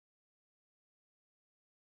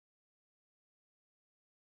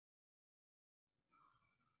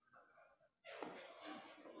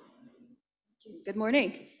Good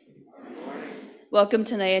morning. Welcome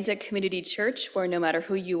to Niantic Community Church, where no matter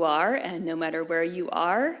who you are and no matter where you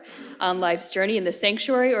are on life's journey in the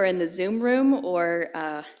sanctuary or in the Zoom room or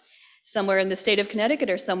somewhere in the state of Connecticut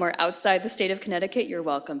or somewhere outside the state of Connecticut, you're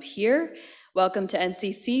welcome here. Welcome to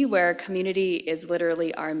NCC, where community is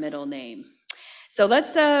literally our middle name. So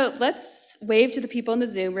let's wave to the people in the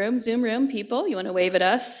Zoom room. Zoom room people, you want to wave at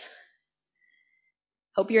us?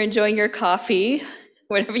 Hope you're enjoying your coffee,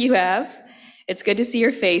 whatever you have. It's good to see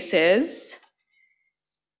your faces.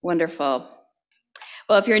 Wonderful.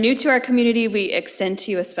 Well, if you're new to our community, we extend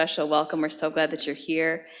to you a special welcome. We're so glad that you're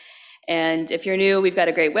here. And if you're new, we've got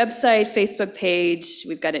a great website, Facebook page,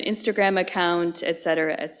 we've got an Instagram account, et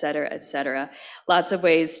cetera, et cetera, et cetera. Lots of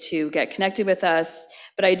ways to get connected with us.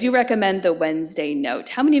 But I do recommend the Wednesday note.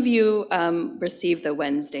 How many of you received the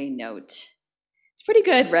Wednesday note? It's pretty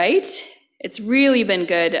good, right? It's really been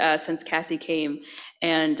good since Cassie came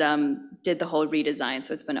and did the whole redesign,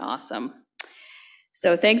 so it's been awesome.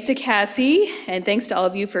 So thanks to Cassie, and thanks to all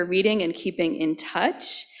of you for reading and keeping in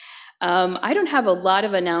touch. I don't have a lot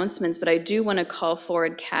of announcements, but I do want to call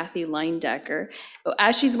forward Kathy Leindecker.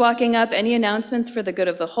 As she's walking up, any announcements for the good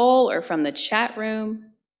of the whole or from the chat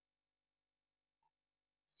room?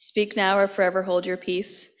 Speak now or forever hold your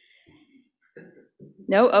peace.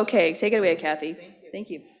 No? Okay, take it away, Kathy. Thank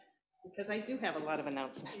you. Because I do have a lot of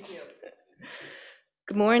announcements.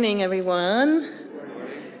 Good morning, everyone.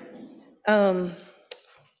 Good morning.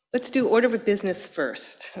 Let's do order of business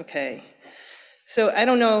first, okay? So I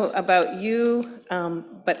don't know about you,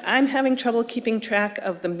 but I'm having trouble keeping track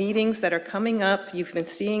of the meetings that are coming up. You've been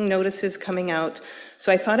seeing notices coming out.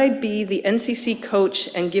 So I thought I'd be the NCC coach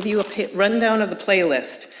and give you a rundown of the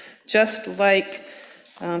playlist, just like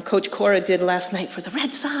Coach Cora did last night for the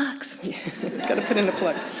Red Sox. Gotta put in a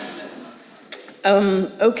plug.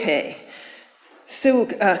 Okay, so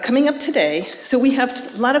coming up today, so we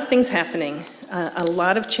have a lot of things happening, a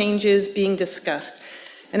lot of changes being discussed,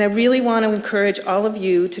 and I really want to encourage all of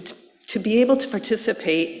you to be able to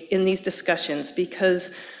participate in these discussions, because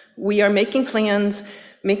we are making plans,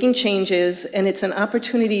 making changes, and it's an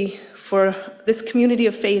opportunity for this community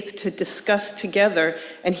of faith to discuss together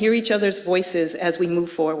and hear each other's voices as we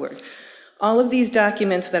move forward. All of these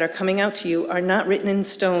documents that are coming out to you are not written in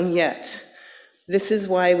stone yet. This is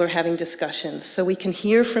why we're having discussions, so we can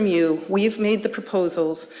hear from you. We've made the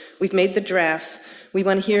proposals, we've made the drafts. We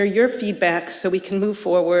want to hear your feedback so we can move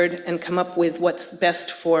forward and come up with what's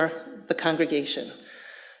best for the congregation.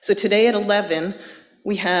 So today at 11,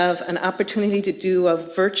 we have an opportunity to do a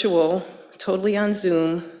virtual, totally on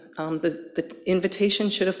Zoom. The invitation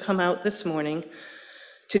should have come out this morning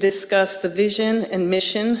to discuss the vision and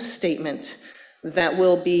mission statement that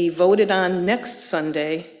will be voted on next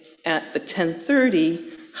Sunday at the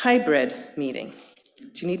 10:30 hybrid meeting.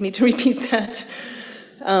 Do you need me to repeat that?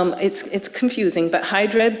 It's confusing, but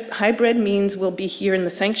hybrid means we'll be here in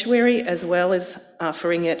the sanctuary as well as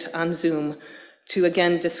offering it on Zoom to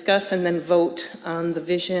again discuss and then vote on the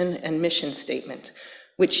vision and mission statement,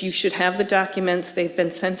 which you should have the documents. They've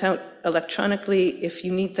been sent out electronically. If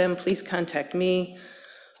you need them, please contact me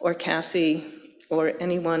or Cassie, or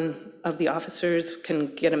any one of the officers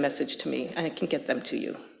can get a message to me and I can get them to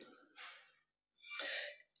you.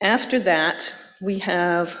 After that, we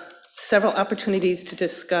have several opportunities to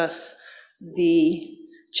discuss the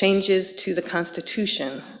changes to the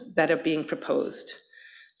Constitution that are being proposed,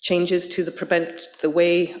 changes to the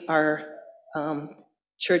way our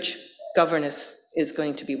church governance is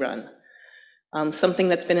going to be run. Something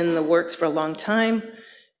that's been in the works for a long time,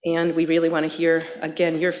 and we really want to hear,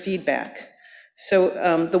 again, your feedback. So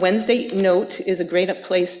the Wednesday note is a great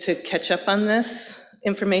place to catch up on this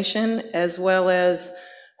information, as well as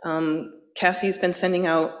Cassie's been sending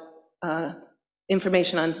out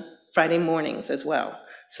information on Friday mornings as well.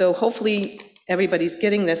 So hopefully everybody's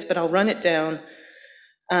getting this, but I'll run it down.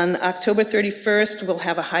 On October 31st, we'll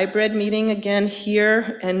have a hybrid meeting again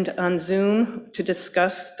here and on Zoom to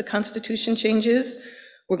discuss the Constitution changes.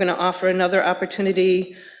 We're going to offer another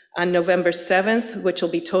opportunity on November 7th, which will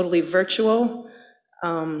be totally virtual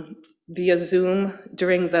via Zoom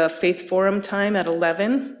during the Faith Forum time at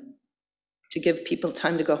 11. To give people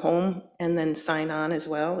time to go home and then sign on as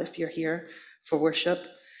well if you're here for worship.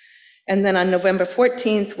 And then on November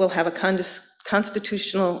 14th, we'll have a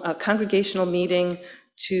congregational meeting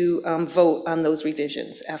to vote on those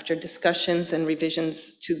revisions. After discussions and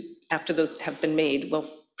revisions after those have been made, we'll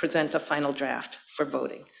present a final draft for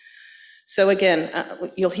voting. So again,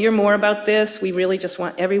 you'll hear more about this. We really just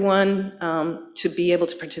want everyone to be able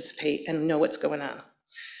to participate and know what's going on.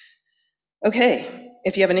 Okay.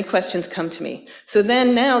 If you have any questions, come to me. So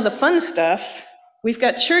then now the fun stuff, we've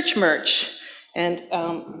got church merch. And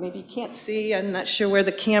maybe you can't see, I'm not sure where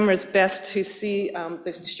the camera's best to see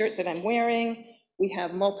the shirt that I'm wearing. We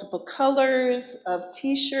have multiple colors of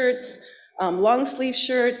t-shirts, long sleeve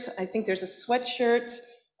shirts. I think there's a sweatshirt,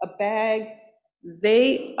 a bag.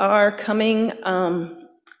 They are coming,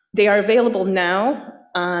 they are available now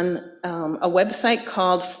on a website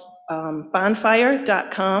called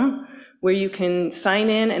bonfire.com, where you can sign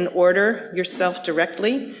in and order yourself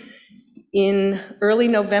directly. In early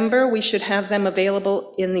November, we should have them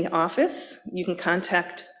available in the office. You can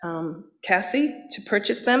contact Cassie to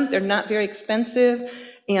purchase them. They're not very expensive,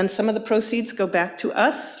 and some of the proceeds go back to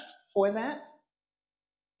us for that.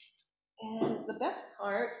 And the best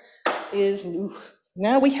part is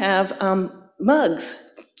now we have mugs,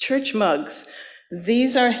 church mugs.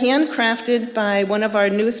 These are handcrafted by one of our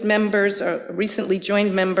newest members, a recently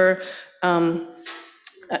joined member,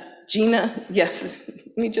 Gina, yes,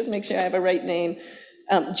 let me just make sure I have a right name.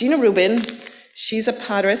 Gina Rubin, she's a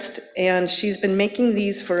potterist, and she's been making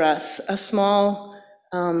these for us, a small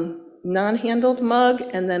non-handled mug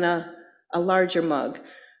and then a larger mug.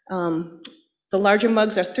 The larger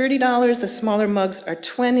mugs are $30, the smaller mugs are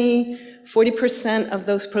 $20. 40% of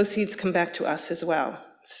those proceeds come back to us as well.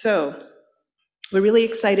 So we're really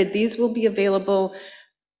excited. These will be available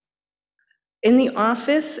in the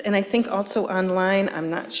office, and I think also online.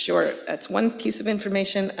 I'm not sure. That's one piece of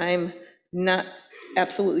information I'm not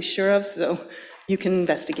absolutely sure of, so you can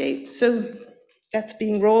investigate. So that's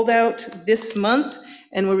being rolled out this month,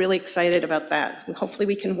 and we're really excited about that. Hopefully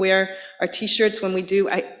we can wear our t-shirts when we do.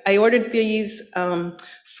 I ordered these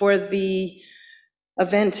for the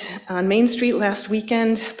event on Main Street last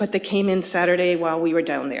weekend, but they came in Saturday while we were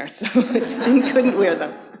down there, so couldn't wear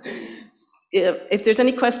them. If there's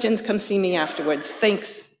any questions, come see me afterwards.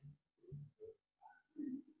 Thanks.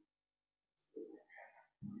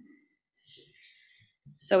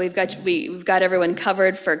 So we've got everyone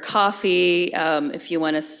covered for coffee. If you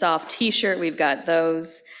want a soft t-shirt, we've got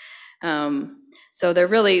those. So they're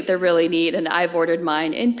really neat, and I've ordered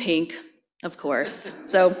mine in pink, of course.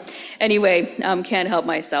 So anyway, can't help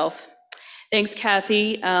myself. Thanks,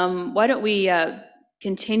 Kathy. Why don't we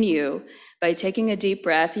continue by taking a deep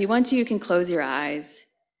breath. You can close your eyes.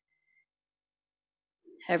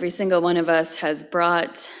 Every single one of us has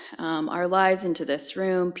brought our lives into this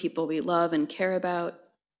room, people we love and care about.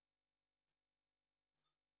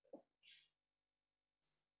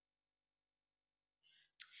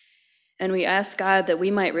 And we ask God that we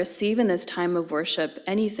might receive in this time of worship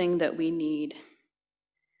anything that we need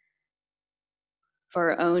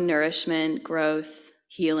for our own nourishment, growth,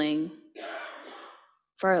 healing,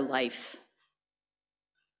 for our life.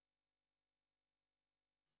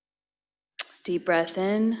 Deep breath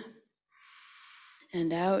in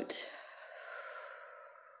and out.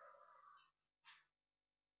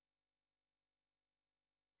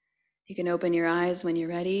 You can open your eyes when you're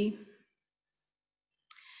ready.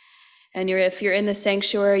 And if you're in the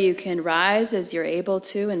sanctuary, you can rise as you're able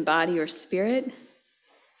to in body or spirit.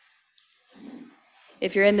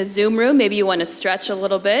 If you're in the Zoom room, maybe you want to stretch a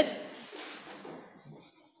little bit.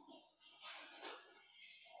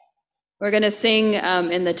 We're going to sing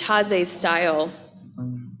in the Taize style.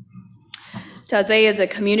 Taize is a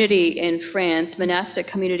community in France, monastic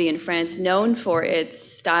community in France, known for its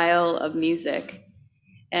style of music.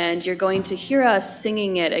 And you're going to hear us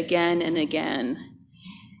singing it again and again.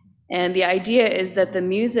 And the idea is that the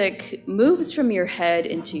music moves from your head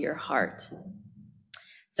into your heart.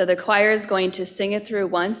 So the choir is going to sing it through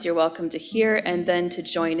once. You're welcome to hear, and then to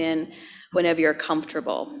join in whenever you're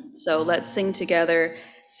comfortable. So let's sing together.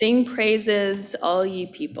 Sing praises, all ye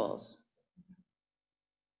peoples.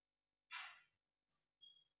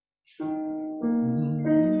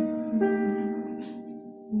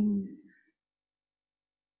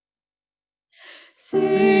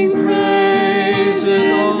 Sing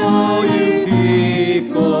praises, all you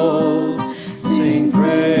peoples. Sing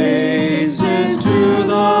praises to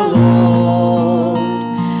the Lord.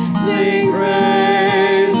 Sing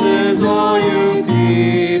praises, all you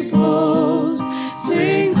peoples.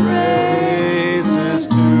 Sing praises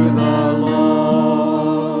to the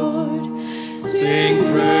Lord. Sing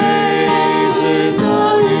praises,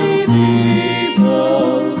 all you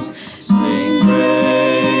peoples. Sing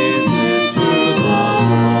praises to the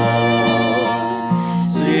Lord.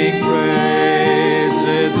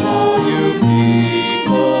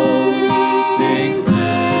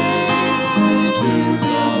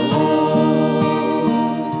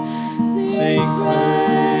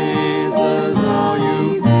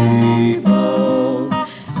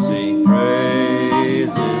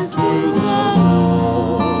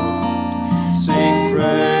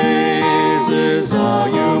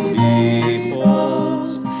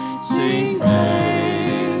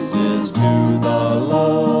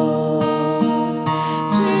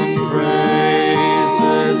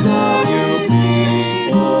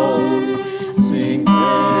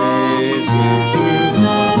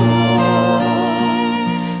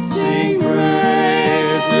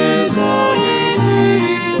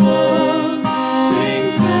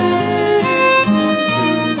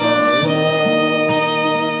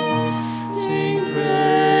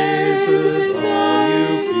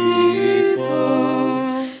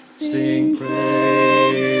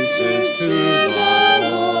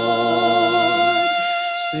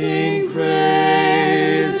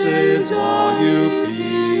 you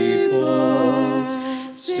peoples,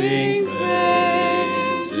 sing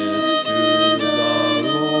praises to the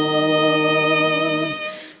Lord.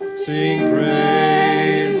 Sing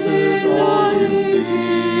praises, all you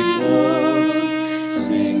peoples,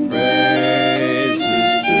 sing praises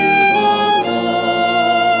to the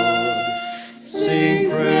Lord. Sing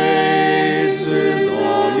praises,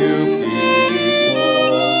 all you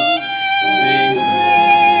peoples, sing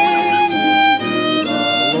praises to the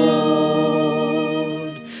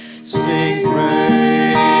Lord. Sing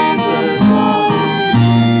praises, all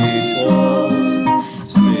you peoples,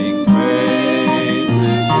 sing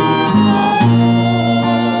praises to the Lord.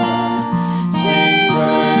 Sing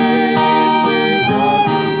praises, all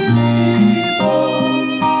you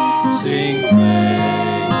peoples, sing praises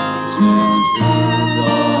to the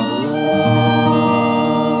Lord.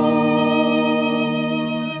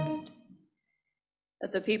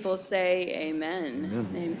 Let the people say amen.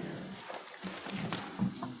 Amen.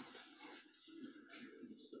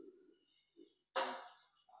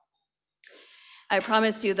 I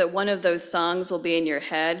promise you that one of those songs will be in your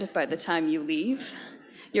head by the time you leave.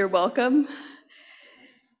 You're welcome.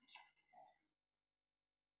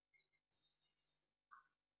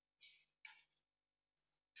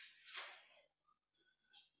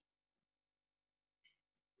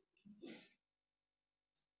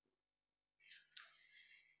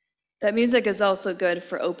 That music is also good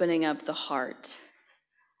for opening up the heart.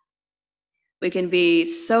 We can be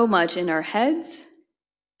so much in our heads.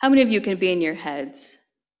 How many of you can be in your heads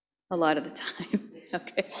a lot of the time?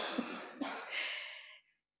 Okay.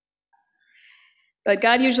 But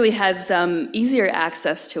God usually has easier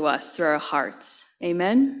access to us through our hearts.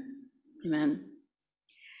 Amen? Amen.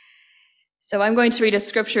 So I'm going to read a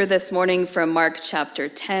scripture this morning from Mark chapter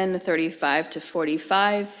 10, 35 to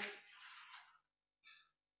 45.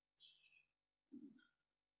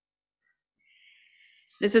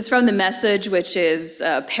 This is from the Message, which is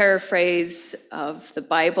a paraphrase of the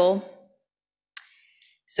Bible.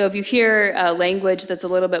 So if you hear a language that's a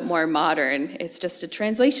little bit more modern, it's just a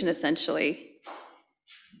translation essentially.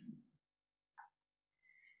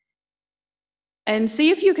 And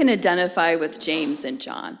see if you can identify with James and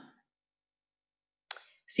John.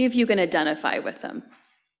 See if you can identify with them.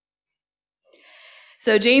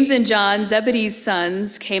 So James and John, Zebedee's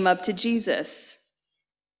sons, came up to Jesus.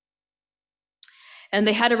 And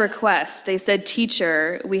they had a request. They said,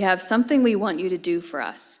 "Teacher, we have something we want you to do for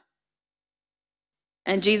us."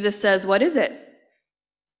 And Jesus says, "What is it?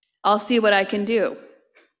 I'll see what I can do."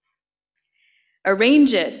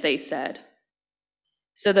 "Arrange it," they said,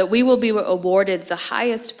 "so that we will be awarded the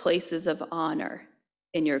highest places of honor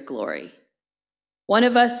in your glory. One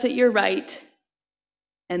of us at your right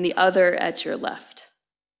and the other at your left."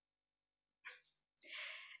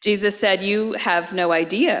 Jesus said, "You have no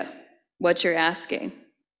idea what you're asking.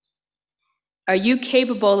 Are you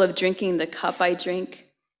capable of drinking the cup I drink,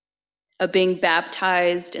 of being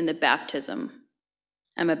baptized in the baptism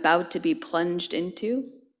I'm about to be plunged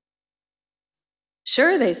into?"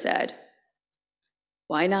 "Sure," they said.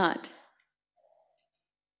 "Why not?"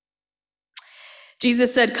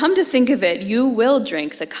 Jesus said, "Come to think of it, you will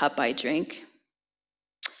drink the cup I drink.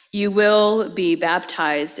 You will be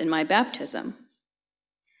baptized in my baptism.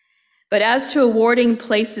 But as to awarding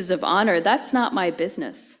places of honor, that's not my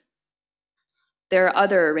business. There are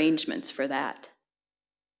other arrangements for that."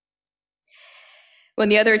 When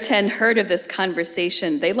the other 10 heard of this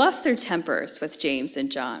conversation, they lost their tempers with James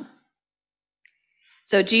and John.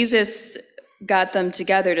 So Jesus got them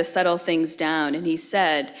together to settle things down, and he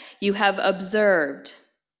said, "You have observed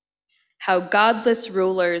how godless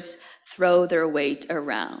rulers throw their weight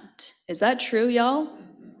around." Is that true, y'all?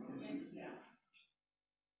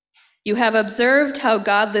 You have observed how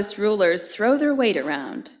godless rulers throw their weight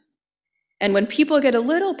around. And when people get a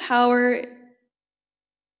little power,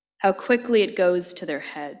 how quickly it goes to their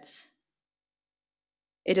heads.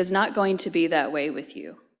 It is not going to be that way with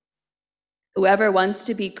you. Whoever wants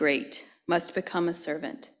to be great must become a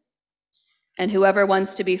servant, and whoever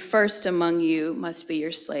wants to be first among you must be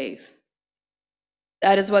your slave.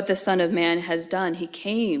 That is what the Son of Man has done. He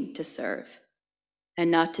came to serve and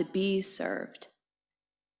not to be served,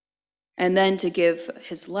 and then to give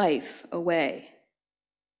his life away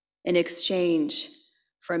in exchange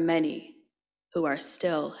for many who are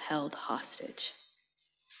still held hostage.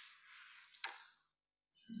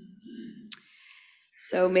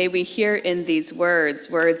 So may we hear in these words,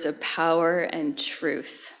 words of power and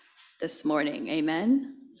truth this morning.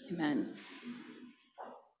 Amen? Amen.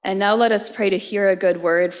 And now let us pray to hear a good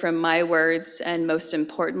word from my words, and most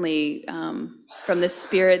importantly, from the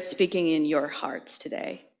Spirit speaking in your hearts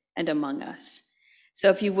today and among us. So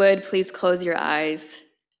if you would, please close your eyes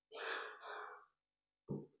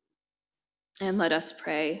and let us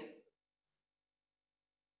pray.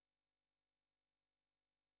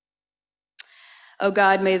 O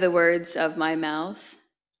God, may the words of my mouth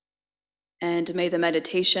and may the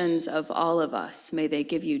meditations of all of us, may they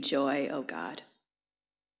give you joy, O God.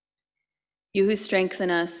 You who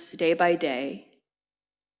strengthen us day by day,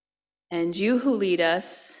 and you who lead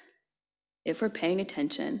us, if we're paying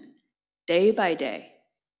attention, day by day,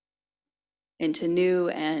 into new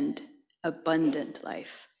and abundant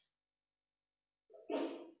life.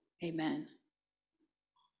 Amen.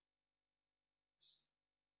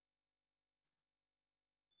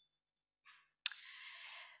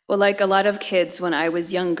 Well, like a lot of kids when I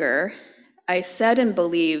was younger, I said and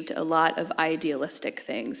believed a lot of idealistic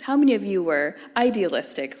things. How many of you were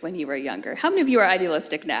idealistic when you were younger? How many of you are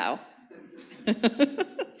idealistic now?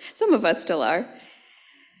 Some of us still are.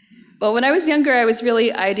 Well, when I was younger, I was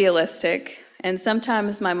really idealistic. And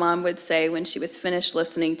sometimes my mom would say, when she was finished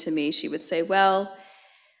listening to me, she would say, well,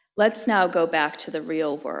 let's now go back to the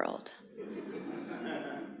real world.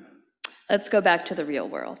 Let's go back to the real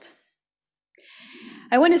world.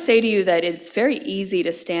 I want to say to you that it's very easy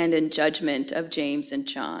to stand in judgment of James and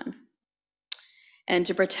John and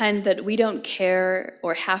to pretend that we don't care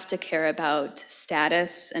or have to care about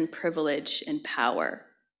status and privilege and power.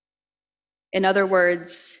 In other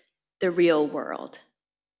words, the real world.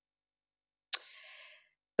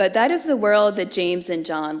 But that is the world that James and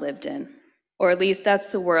John lived in, or at least that's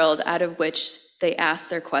the world out of which they asked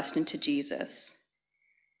their question to Jesus.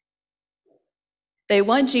 They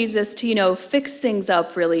want Jesus to, fix things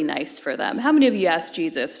up really nice for them. How many of you asked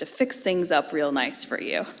Jesus to fix things up real nice for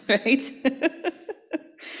you, right?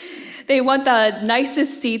 They want the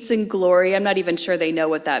nicest seats in glory. I'm not even sure they know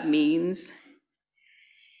what that means.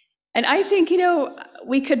 And I think,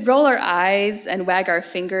 we could roll our eyes and wag our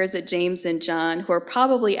fingers at James and John, who are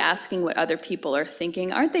probably asking what other people are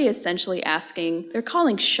thinking. Aren't they essentially asking, they're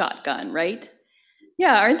calling shotgun, right?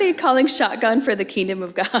 Yeah, aren't they calling shotgun for the kingdom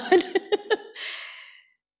of God?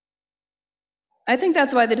 I think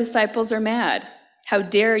that's why the disciples are mad. How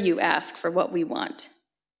dare you ask for what we want?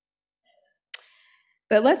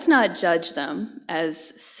 But let's not judge them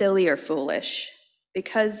as silly or foolish,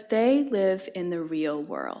 because they live in the real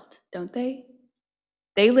world, don't they?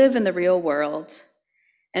 They live in the real world,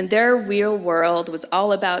 and their real world was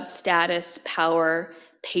all about status, power,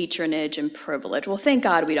 patronage, and privilege. Well, thank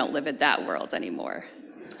God we don't live in that world anymore.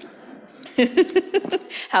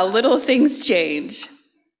 How little things change.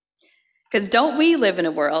 Because don't we live in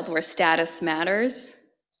a world where status matters,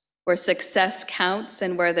 where success counts,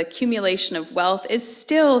 and where the accumulation of wealth is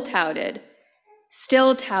still touted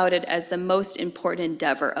as the most important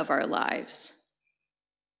endeavor of our lives?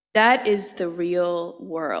 That is the real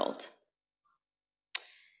world.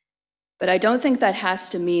 But I don't think that has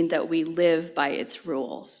to mean that we live by its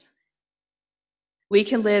rules. We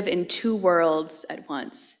can live in two worlds at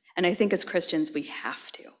once, and I think as Christians we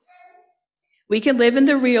have to. We can live in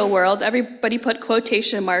the real world. Everybody put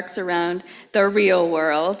quotation marks around the real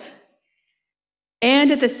world. And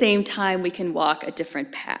at the same time, we can walk a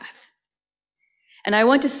different path. And I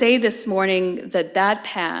want to say this morning that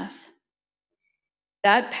path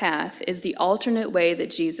is the alternate way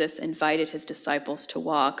that Jesus invited his disciples to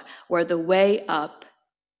walk, where the way up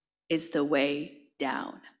is the way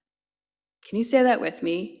down. Can you say that with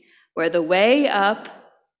me? Where the way up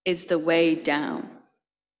is the way down.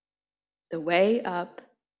 The way up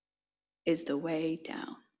is the way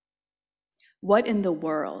down. What in the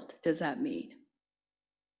world does that mean?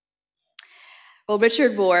 Well,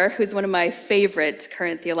 Richard Rohr, who's one of my favorite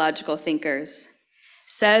current theological thinkers,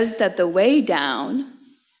 says that the way down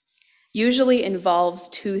usually involves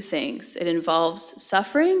two things. It involves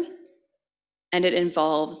suffering and it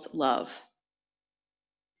involves love.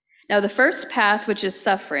 Now, the first path, which is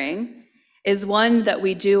suffering, is one that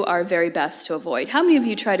we do our very best to avoid. How many of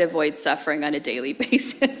you try to avoid suffering on a daily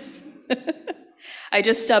basis? I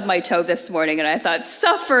just stubbed my toe this morning and I thought,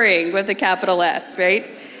 suffering with a capital S, right?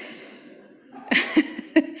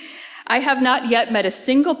 I have not yet met a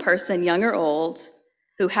single person, young or old,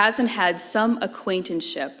 who hasn't had some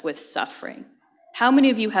acquaintanceship with suffering. How many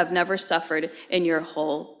of you have never suffered in your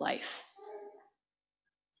whole life?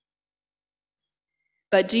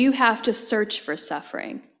 But do you have to search for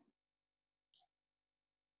suffering?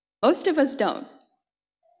 Most of us don't.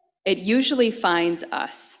 It usually finds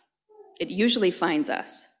us.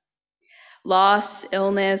 Loss,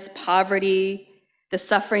 illness, poverty, the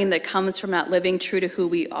suffering that comes from not living true to who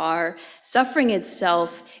we are. Suffering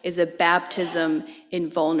itself is a baptism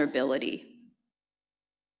in vulnerability.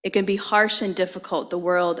 It can be harsh and difficult, the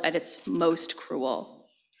world at its most cruel.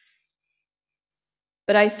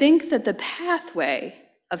 But I think that the pathway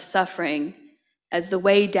of suffering, as the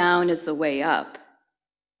way down is the way up,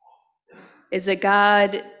 is that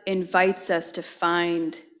God invites us to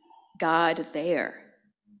find God there,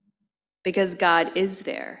 because God is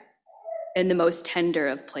there in the most tender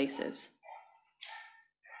of places.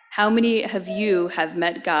 How many of you have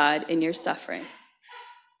met God in your suffering?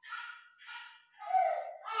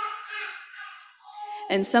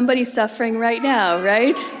 And somebody's suffering right now,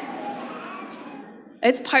 right?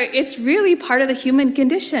 It's really part of the human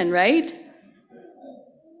condition, right?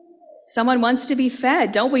 Someone wants to be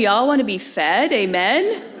fed. Don't we all want to be fed?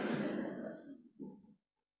 Amen?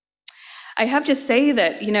 I have to say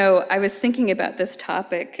that, I was thinking about this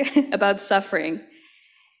topic, about suffering.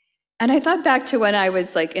 And I thought back to when I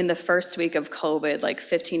was like in the first week of COVID, like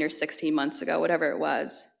 15 or 16 months ago, whatever it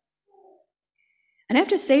was. And I have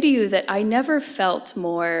to say to you that I never felt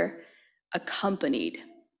more accompanied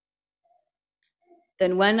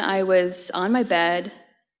than when I was on my bed,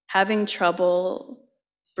 having trouble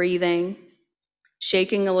breathing,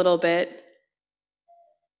 shaking a little bit,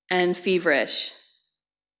 and feverish.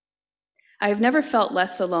 I've never felt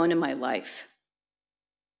less alone in my life.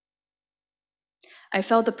 I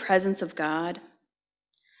felt the presence of God.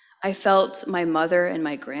 I felt my mother and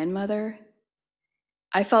my grandmother.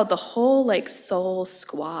 I felt the whole soul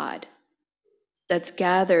squad that's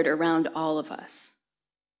gathered around all of us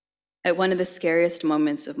at one of the scariest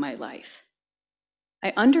moments of my life.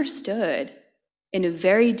 I understood in a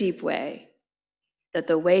very deep way that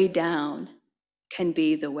the way down can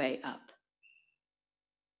be the way up.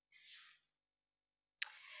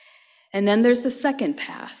 And then there's the second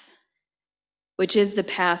path, which is the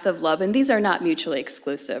path of love. And these are not mutually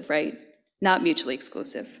exclusive, right? Not mutually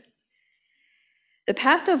exclusive. The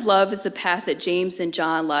path of love is the path that James and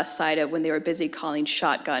John lost sight of when they were busy calling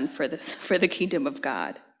shotgun for the kingdom of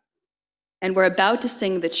God. And we're about to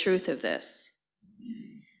sing the truth of this,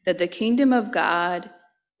 that the kingdom of God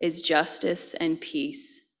is justice and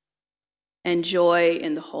peace and joy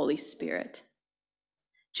in the Holy Spirit.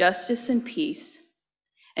 Justice and peace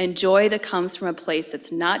and joy that comes from a place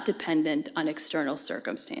that's not dependent on external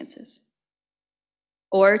circumstances.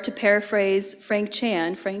 Or to paraphrase Frank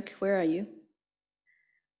Chan, Frank, where are you?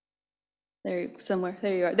 There, somewhere,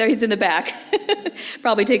 there you are. There, he's in the back,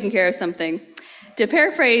 probably taking care of something. To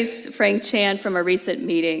paraphrase Frank Chan from a recent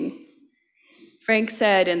meeting, Frank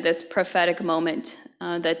said in this prophetic moment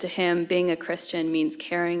that to him, being a Christian means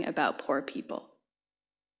caring about poor people.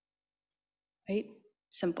 Right?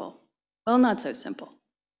 Simple. Well, not so simple,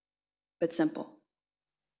 but simple.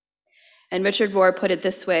 And Richard Rohr put it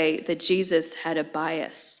this way, that Jesus had a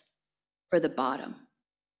bias for the bottom.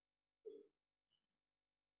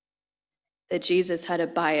 That Jesus had a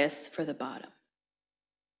bias for the bottom.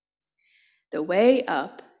 The way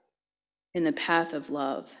up in the path of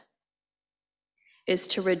love is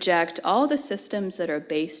to reject all the systems that are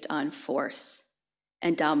based on force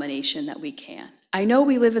and domination that we can. I know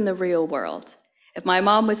we live in the real world. If my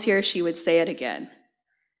mom was here, she would say it again.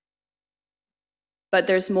 But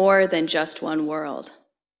there's more than just one world.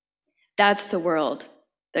 That's the world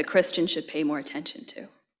that Christians should pay more attention to.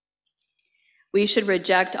 We should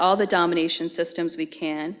reject all the domination systems we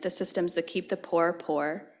can, the systems that keep the poor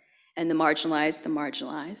poor and the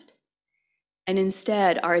marginalized. And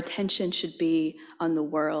instead, our attention should be on the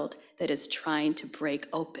world that is trying to break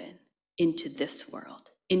open into this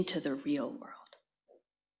world, into the real world.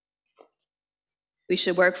 We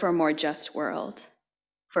should work for a more just world,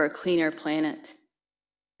 for a cleaner planet,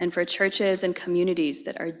 and for churches and communities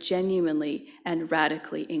that are genuinely and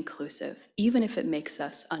radically inclusive, even if it makes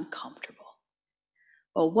us uncomfortable.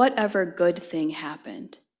 Well, whatever good thing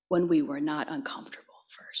happened when we were not uncomfortable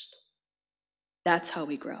first. That's how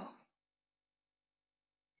we grow.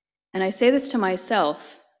 And I say this to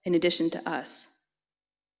myself, in addition to us,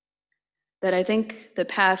 that I think the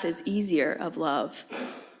path is easier of love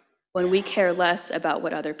when we care less about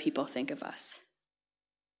what other people think of us.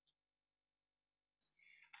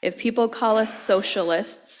 If people call us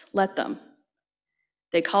socialists, let them.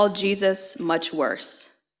 They called Jesus much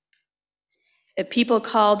worse. If people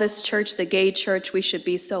call this church the gay church, we should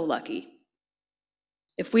be so lucky.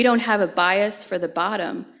 If we don't have a bias for the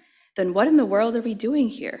bottom, then what in the world are we doing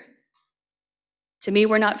here? To me,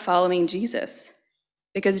 we're not following Jesus,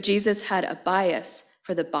 because Jesus had a bias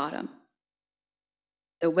for the bottom.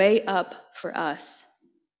 The way up for us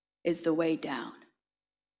is the way down.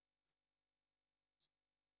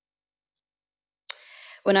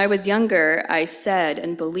 When I was younger, I said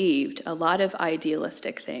and believed a lot of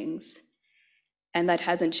idealistic things, and that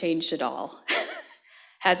hasn't changed at all.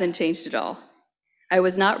 Hasn't changed at all. I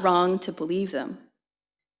was not wrong to believe them.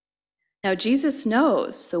 Now, Jesus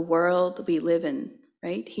knows the world we live in,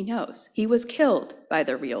 right? He knows. He was killed by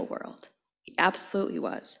the real world. He absolutely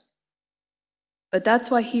was. But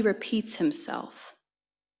that's why he repeats himself.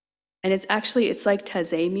 And it's like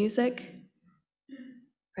Taize music,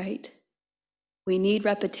 right? We need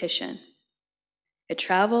repetition. It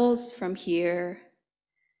travels from here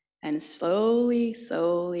and slowly,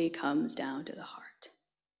 slowly comes down to the heart.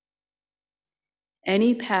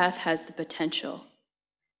 Any path has the potential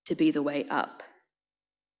to be the way up.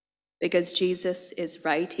 Because Jesus is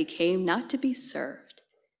right. He came not to be served,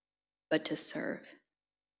 but to serve.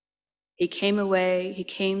 He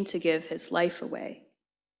came to give his life away.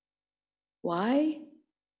 Why?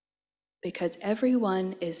 Because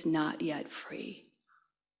everyone is not yet free.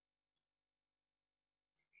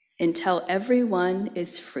 Until everyone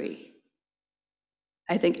is free,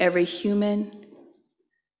 I think every human,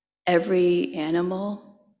 every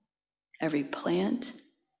animal, every plant,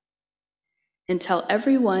 until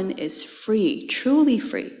everyone is free, truly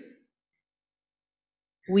free,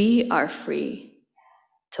 we are free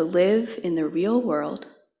to live in the real world,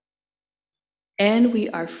 and we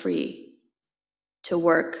are free to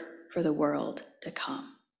work for the world to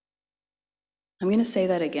come. I'm going to say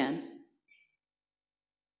that again.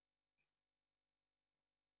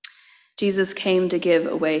 Jesus came to give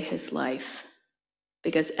away his life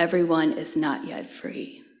because everyone is not yet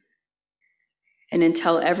free. And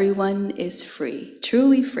until everyone is free,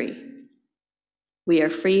 truly free, we are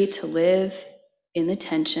free to live in the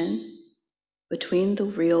tension between the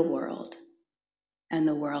real world and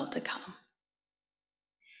the world to come.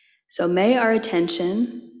 So may our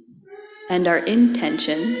attention and our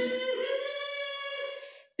intentions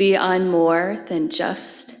be on more than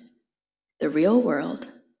just the real world.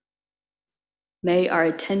 May our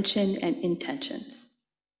attention and intentions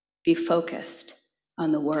be focused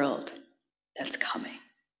on the world that's coming.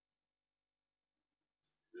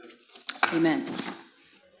 Amen.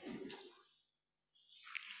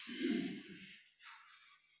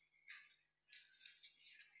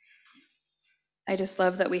 I just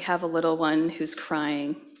love that we have a little one who's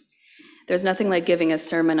crying. There's nothing like giving a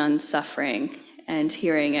sermon on suffering and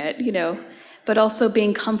hearing it, but also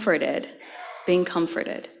being comforted.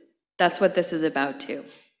 That's what this is about too.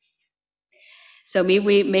 So may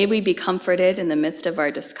we be comforted in the midst of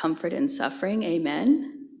our discomfort and suffering.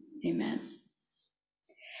 Amen. Amen.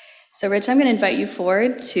 So Rich, I'm going to invite you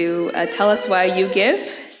forward to tell us why you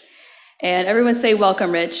give. And everyone say,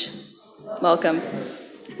 welcome, Rich. Welcome.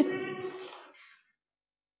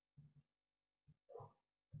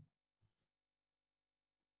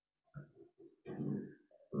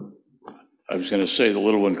 I was going to say the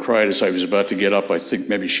little one cried as I was about to get up. I think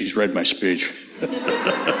maybe she's read my speech.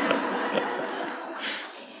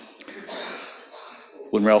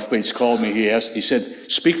 When Ralph Bates called me, he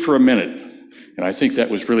said, speak for a minute. And I think that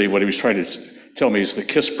was really what he was trying to tell me is the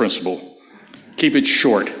KISS principle. Keep it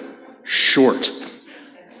short.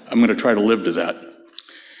 I'm going to try to live to that.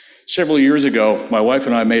 Several years ago, my wife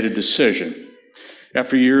and I made a decision.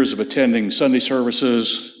 After years of attending Sunday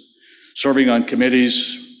services, serving on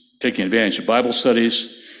committees, taking advantage of Bible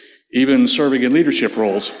studies, even serving in leadership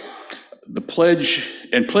roles,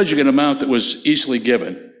 pledging an amount that was easily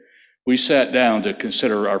given, we sat down to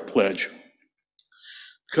consider our pledge.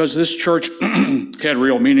 Because this church had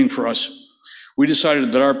real meaning for us, we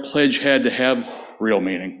decided that our pledge had to have real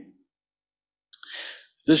meaning.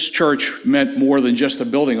 This church meant more than just a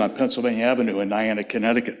building on Pennsylvania Avenue in Niantic,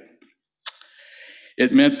 Connecticut.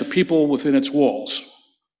 It meant the people within its walls.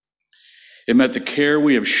 It meant the care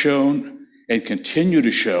we have shown and continue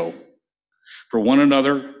to show for one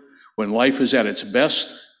another when life is at its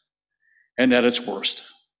best and at its worst.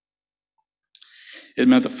 It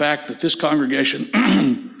meant the fact that this congregation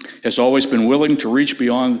has always been willing to reach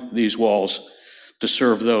beyond these walls to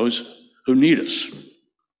serve those who need us.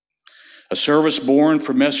 A service born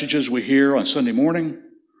from messages we hear on Sunday morning,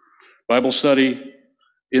 Bible study,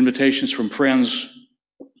 invitations from friends,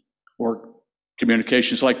 or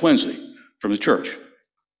communications like Wednesday from the church.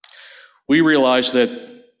 We realized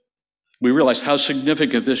how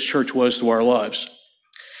significant this church was to our lives.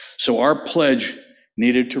 So our pledge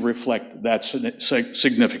needed to reflect that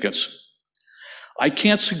significance. I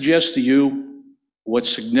can't suggest to you what's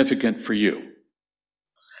significant for you.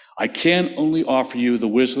 I can only offer you the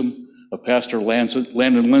wisdom of Pastor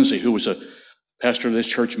Landon Lindsay, who was a pastor of this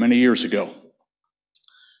church many years ago.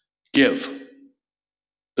 Give.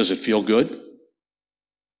 Does it feel good?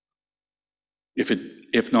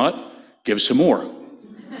 If not, give some more.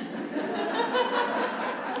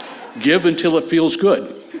 Give until it feels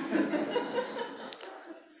good.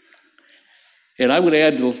 And I would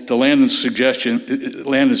add to Landon's suggestion,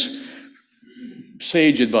 Landon's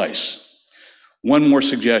sage advice, one more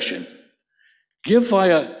suggestion. Give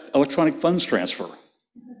via electronic funds transfer.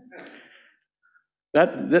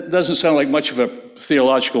 That doesn't sound like much of a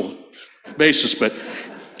theological basis, but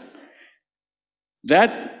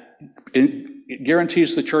that it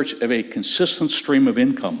guarantees the church of a consistent stream of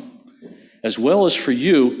income. As well as for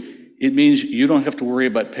you, it means you don't have to worry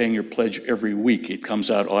about paying your pledge every week. It comes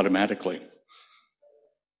out automatically.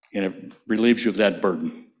 And it relieves you of that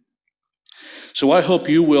burden. So I hope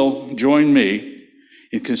you will join me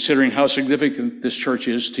in considering how significant this church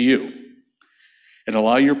is to you and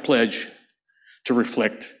allow your pledge to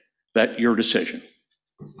reflect your decision.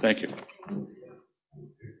 Thank you.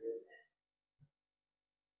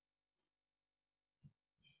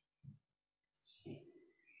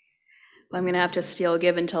 Well, I'm going to have to steal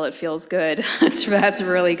give until it feels good. That's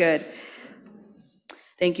really good.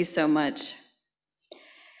 Thank you so much.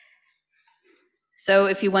 So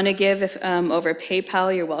if you want to give over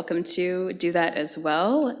PayPal, you're welcome to do that as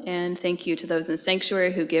well. And thank you to those in the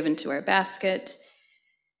sanctuary who give into our basket.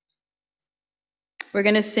 We're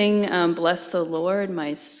going to sing Bless the Lord,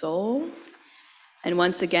 My Soul. And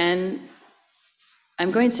once again,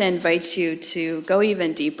 I'm going to invite you to go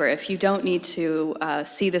even deeper. If you don't need to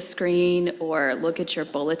see the screen or look at your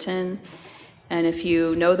bulletin, and if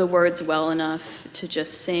you know the words well enough to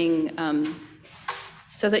just sing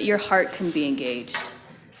so that your heart can be engaged.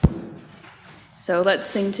 So let's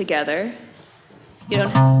sing together. You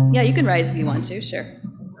can rise if you want to, sure.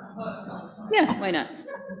 Yeah, why not?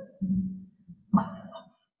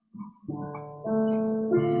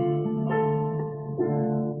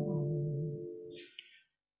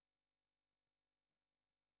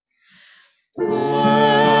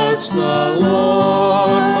 Bless the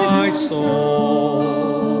Lord, my soul,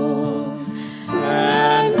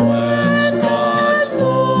 and bless God's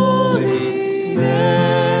holy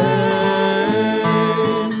name.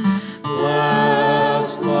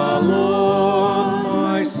 Bless the Lord,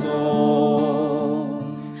 my soul,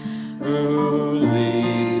 who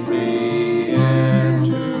leads me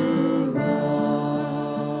into life.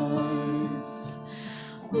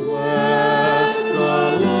 Bless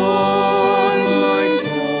the Lord, my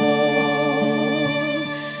soul,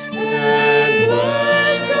 and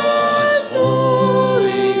bless God's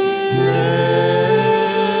holy name.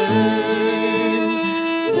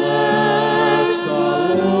 Bless the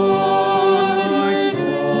Lord, my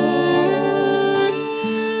soul,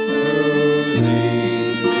 who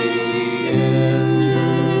leads me into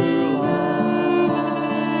life.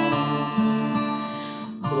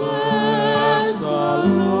 Bless the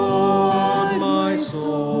Lord, my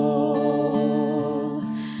soul,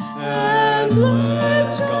 and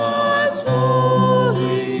bless God's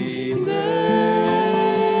holy name.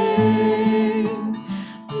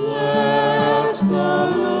 Bless the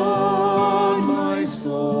Lord, my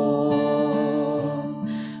soul,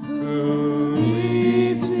 who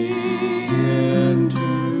leads me into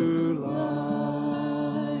life.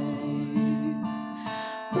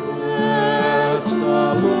 Bless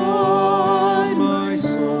the Lord, my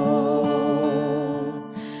soul,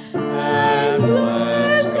 and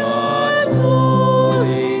bless God's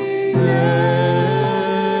holy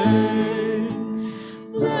name.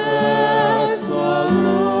 Bless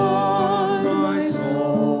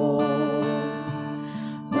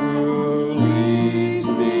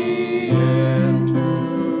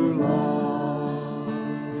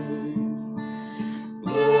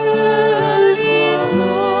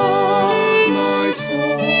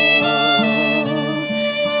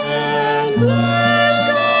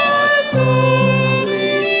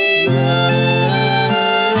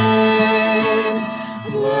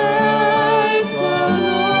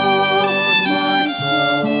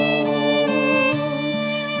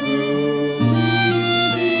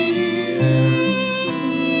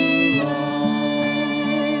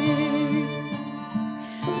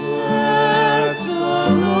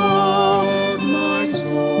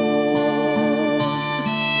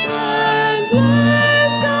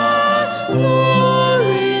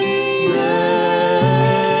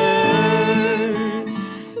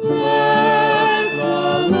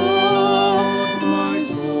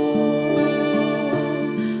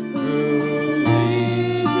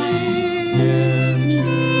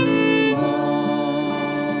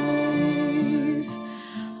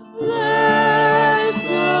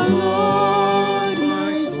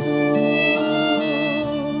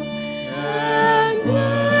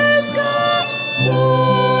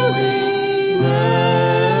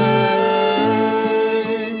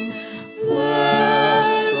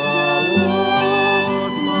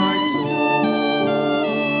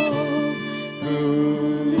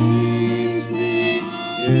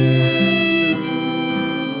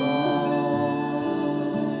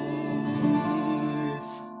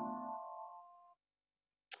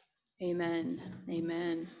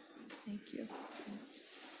Thank you.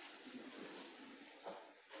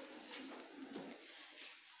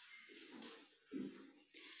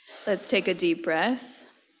 Let's take a deep breath.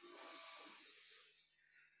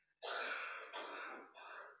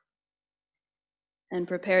 And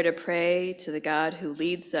prepare to pray to the God who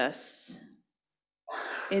leads us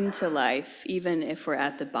into life, even if we're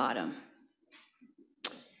at the bottom.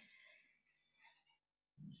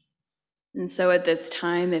 And so at this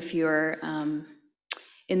time, if you're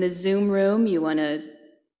in the Zoom room, you want to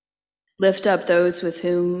lift up those with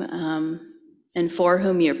whom and for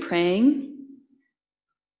whom you're praying.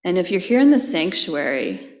 And if you're here in the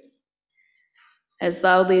sanctuary, as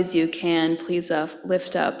loudly as you can, please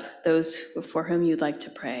lift up those for whom you'd like to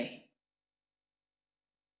pray.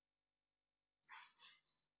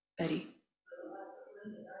 Betty.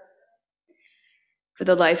 For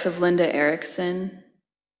the life of Linda Erickson,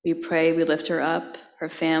 we pray, we lift her up, her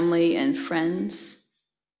family and friends.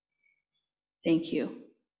 Thank you.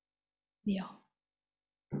 Neil.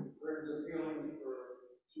 Prayers of healing for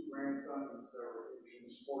two grandsons that were in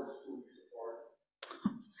sports 2 weeks apart.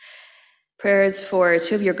 Prayers for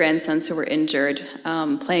two of your grandsons who were injured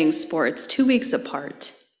playing sports 2 weeks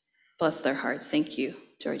apart. Bless their hearts. Thank you,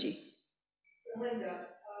 Georgie. Linda,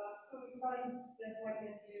 whose son just went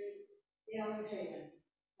into New Haven,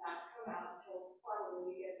 not come out until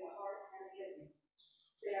probably he gets a heart and a kidney.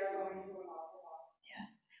 They are going to an awful lot. Yeah.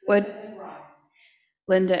 Linda and Ryan.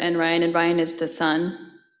 Linda and Ryan is the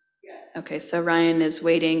son? Yes. Okay, so Ryan is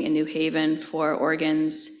waiting in New Haven for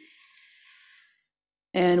organs.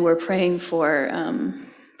 And we're praying for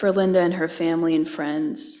Linda and her family and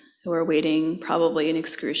friends who are waiting probably in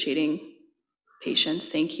excruciating patience.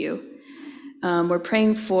 Thank you. We're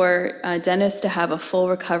praying for Dennis to have a full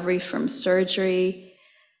recovery from surgery.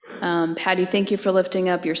 Patty, thank you for lifting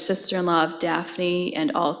up your sister-in-law of Daphne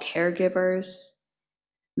and all caregivers.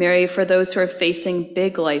 Mary, for those who are facing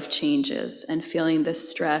big life changes and feeling the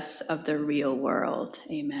stress of the real world.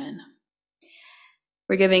 Amen.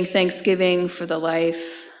 We're giving thanksgiving for the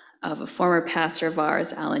life of a former pastor of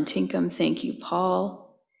ours, Alan Tinkham. Thank you,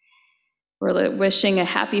 Paul. We're wishing a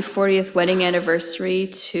happy 40th wedding anniversary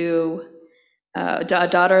to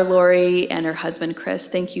daughter Lori and her husband Chris.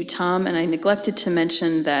 Thank you, Tom. And I neglected to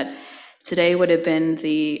mention that today would have been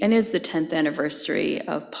and is the 10th anniversary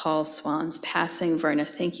of Paul Swan's passing. Verna,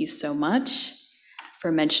 thank you so much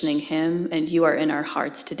for mentioning him, and you are in our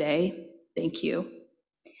hearts today. Thank you.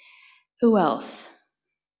 Who else?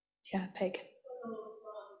 Yeah, Peg.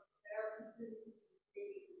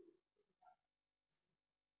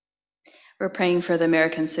 We're praying for the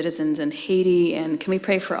American citizens in Haiti, and can we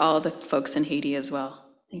pray for all the folks in Haiti as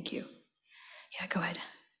well? Thank you. Yeah, go ahead.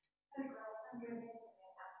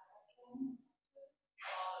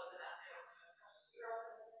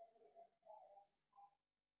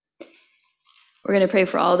 We're going to pray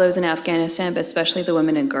for all those in Afghanistan, but especially the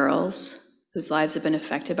women and girls whose lives have been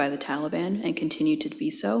affected by the Taliban and continue to be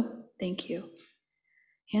so. Thank you.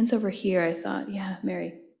 Hands over here, I thought. Yeah,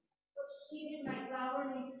 Mary.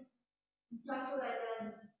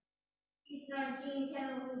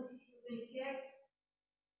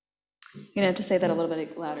 You're going to have to say that a little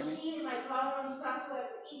bit louder.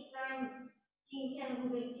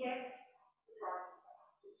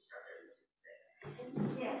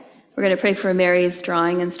 We're going to pray for Mary's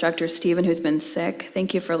drawing instructor, Stephen, who's been sick.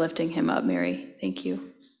 Thank you for lifting him up, Mary. Thank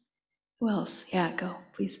you. Who else? Yeah, go,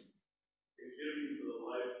 please.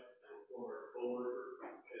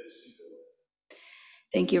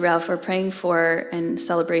 Thank you, Ralph. We're praying for and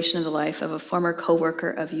celebration of the life of a former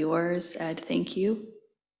co-worker of yours. Ed, thank you.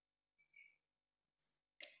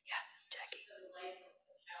 Yeah, Jackie.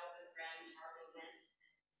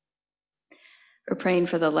 We're praying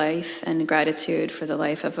for the life and gratitude for the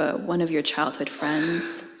life of one of your childhood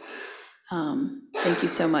friends. Thank you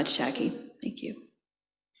so much, Jackie. Thank you.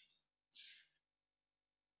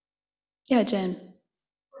 Yeah, Jen.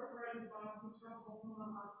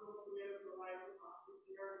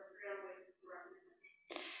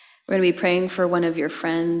 We're going to be praying for one of your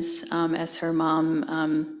friends as her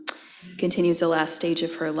mom continues the last stage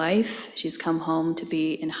of her life. She's come home to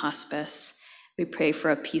be in hospice. We pray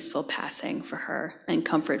for a peaceful passing for her and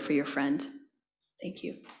comfort for your friend. Thank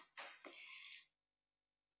you.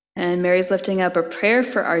 And Mary's lifting up a prayer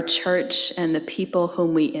for our church and the people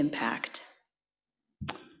whom we impact.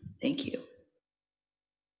 Thank you.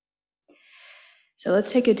 So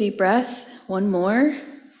let's take a deep breath. One more.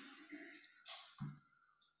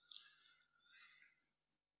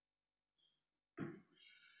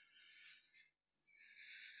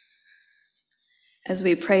 As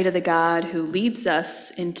we pray to the God who leads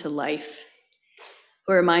us into life,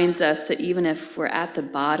 who reminds us that even if we're at the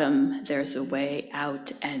bottom, there's a way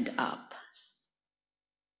out and up.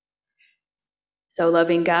 So,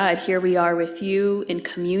 loving God, here we are with you in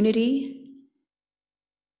community,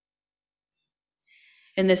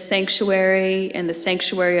 in the sanctuary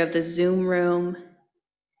of the Zoom room.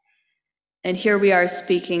 And here we are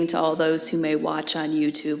speaking to all those who may watch on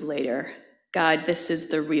YouTube later. God, this is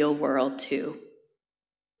the real world too.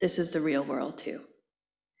 This is the real world too.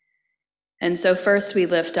 And so first we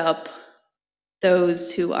lift up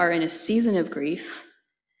those who are in a season of grief,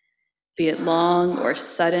 be it long or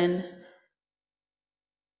sudden.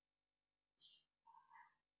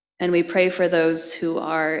 And we pray for those who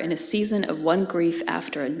are in a season of one grief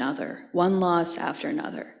after another, one loss after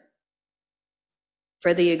another,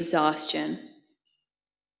 for the exhaustion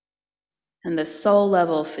and the soul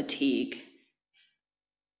level fatigue,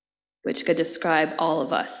 which could describe all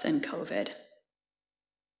of us in COVID.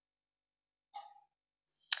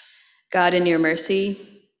 God, in your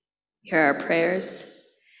mercy, hear our prayers.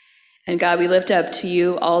 And God, we lift up to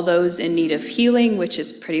you all those in need of healing, which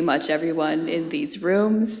is pretty much everyone in these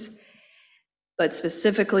rooms. But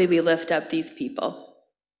specifically, we lift up these people.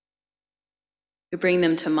 We bring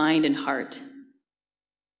them to mind and heart.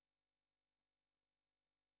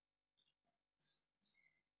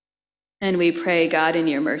 And we pray, God, in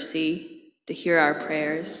your mercy, to hear our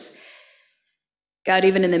prayers. God,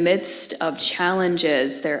 even in the midst of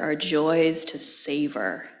challenges, there are joys to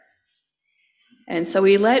savor. And so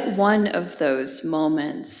we let one of those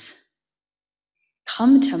moments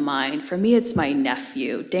come to mind. For me, it's my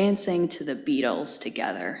nephew dancing to the Beatles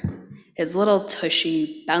together, his little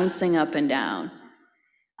tushy bouncing up and down.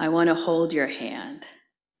 I want to hold your hand.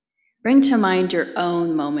 Bring to mind your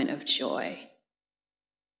own moment of joy.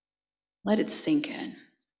 Let it sink in.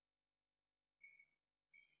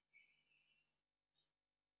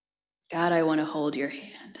 God, I want to hold your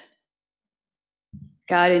hand.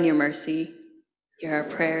 God, in your mercy, hear our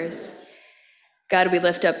prayers. God, we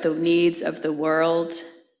lift up the needs of the world,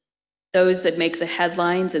 those that make the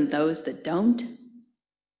headlines and those that don't.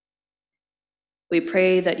 We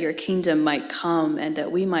pray that your kingdom might come and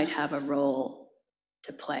that we might have a role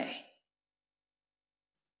to play.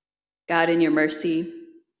 God, in your mercy,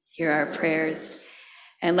 hear our prayers.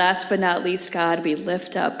 And last but not least, God, we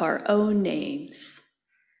lift up our own names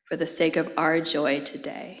for the sake of our joy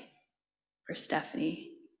today, for Stephanie.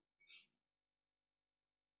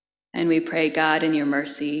 And we pray, God, in your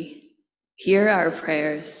mercy, hear our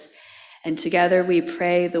prayers. And together we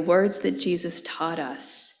pray the words that Jesus taught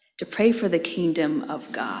us to pray for the kingdom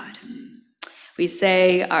of God. We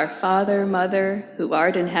say, Our Father, Mother, who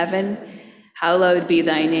art in heaven, hallowed be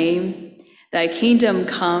thy name. Thy kingdom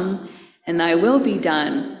come, and thy will be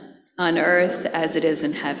done on earth as it is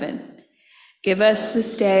in heaven. Give us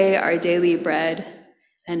this day our daily bread,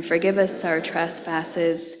 and forgive us our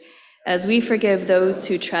trespasses, as we forgive those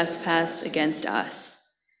who trespass against us.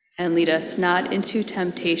 And lead us not into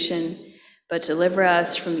temptation, but deliver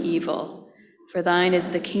us from evil. For thine is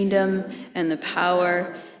the kingdom, and the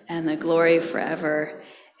power, and the glory forever.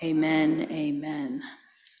 Amen, amen.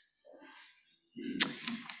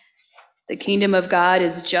 The kingdom of God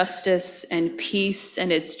is justice and peace,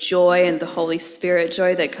 and it's joy and the Holy Spirit,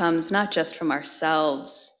 joy that comes not just from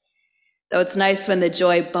ourselves, though it's nice when the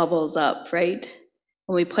joy bubbles up, right?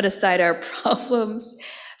 When we put aside our problems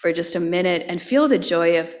for just a minute and feel the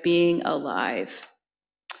joy of being alive.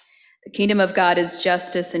 The kingdom of God is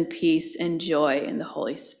justice and peace and joy in the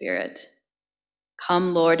Holy Spirit.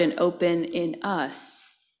 Come, Lord, and open in us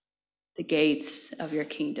the gates of your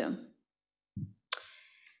kingdom.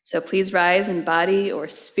 So please rise in body or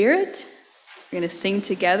spirit. We're going to sing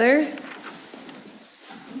together.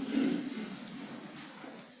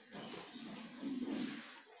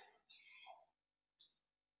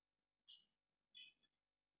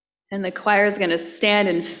 And the choir is going to stand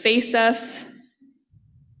and face us.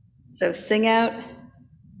 So sing out.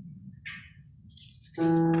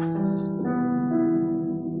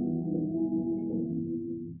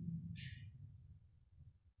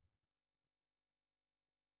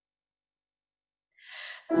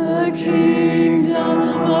 The kingdom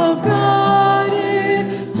of God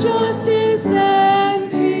is justice and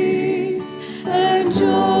peace and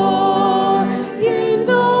joy in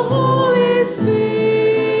the Holy Spirit.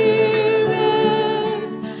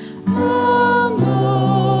 Come,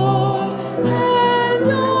 Lord, and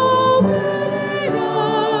open in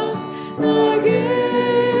us the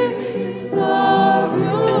gates of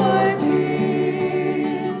your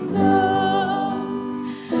kingdom.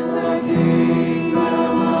 The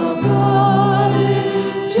kingdom of God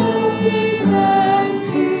is justice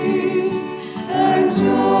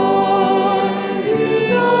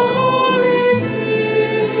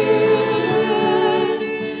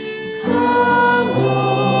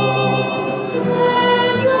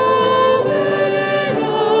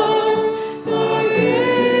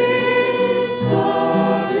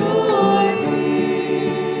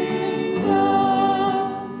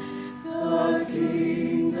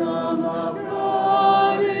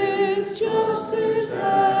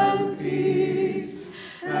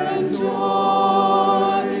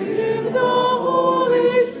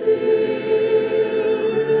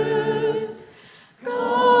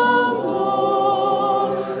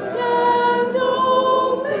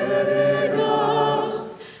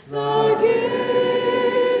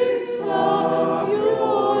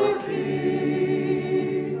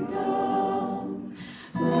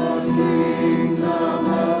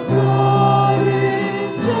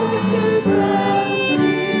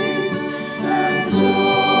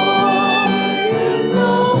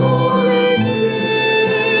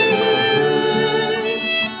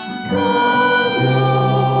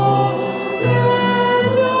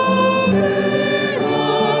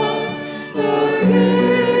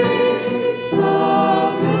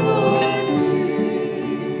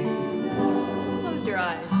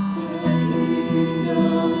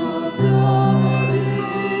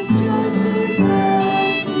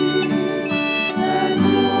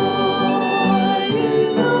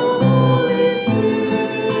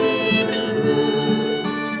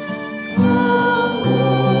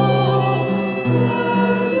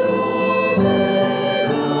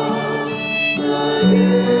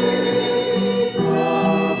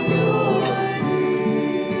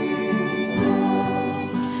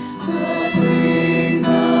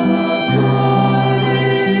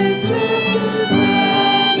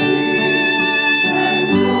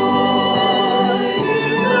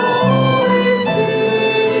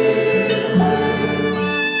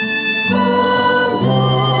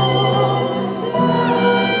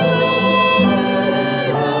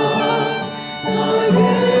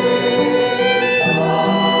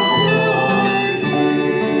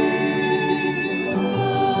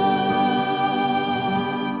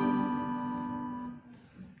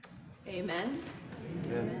Amen.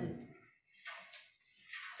 Amen.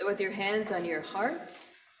 So with your hands on your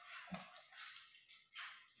hearts,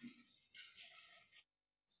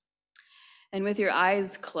 and with your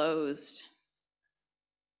eyes closed,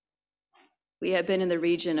 we have been in the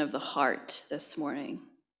region of the heart this morning.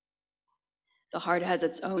 The heart has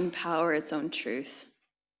its own power, its own truth.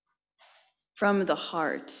 From the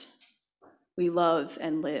heart, we love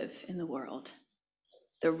and live in the world,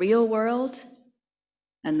 the real world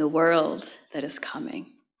and the world that is coming.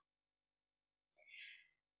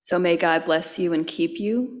 So may God bless you and keep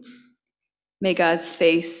you. May God's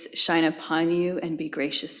face shine upon you and be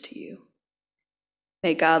gracious to you.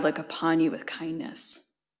 May God look upon you with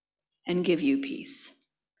kindness and give you peace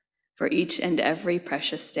for each and every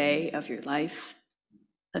precious day of your life.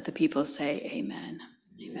 Let the people say amen.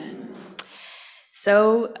 Amen.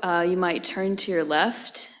 So you might turn to your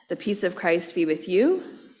left. The peace of Christ be with you.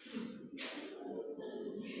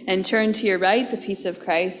 And turn to your right. The peace of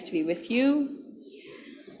Christ be with you.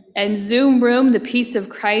 And Zoom room, the peace of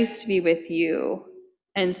Christ be with you.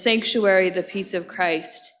 And sanctuary, the peace of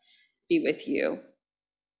Christ be with you.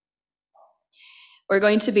 We're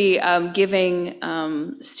going to be giving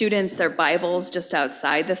students their Bibles just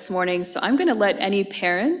outside this morning. So I'm going to let any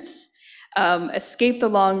parents escape the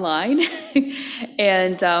long line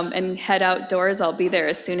and head outdoors. I'll be there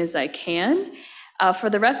as soon as I can. For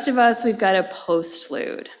the rest of us, we've got a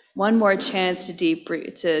postlude. One more chance to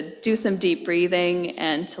do some deep breathing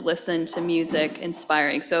and to listen to music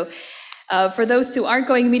inspiring. So for those who aren't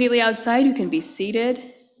going immediately outside, you can be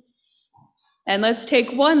seated. And let's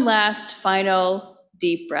take one last final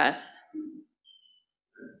deep breath.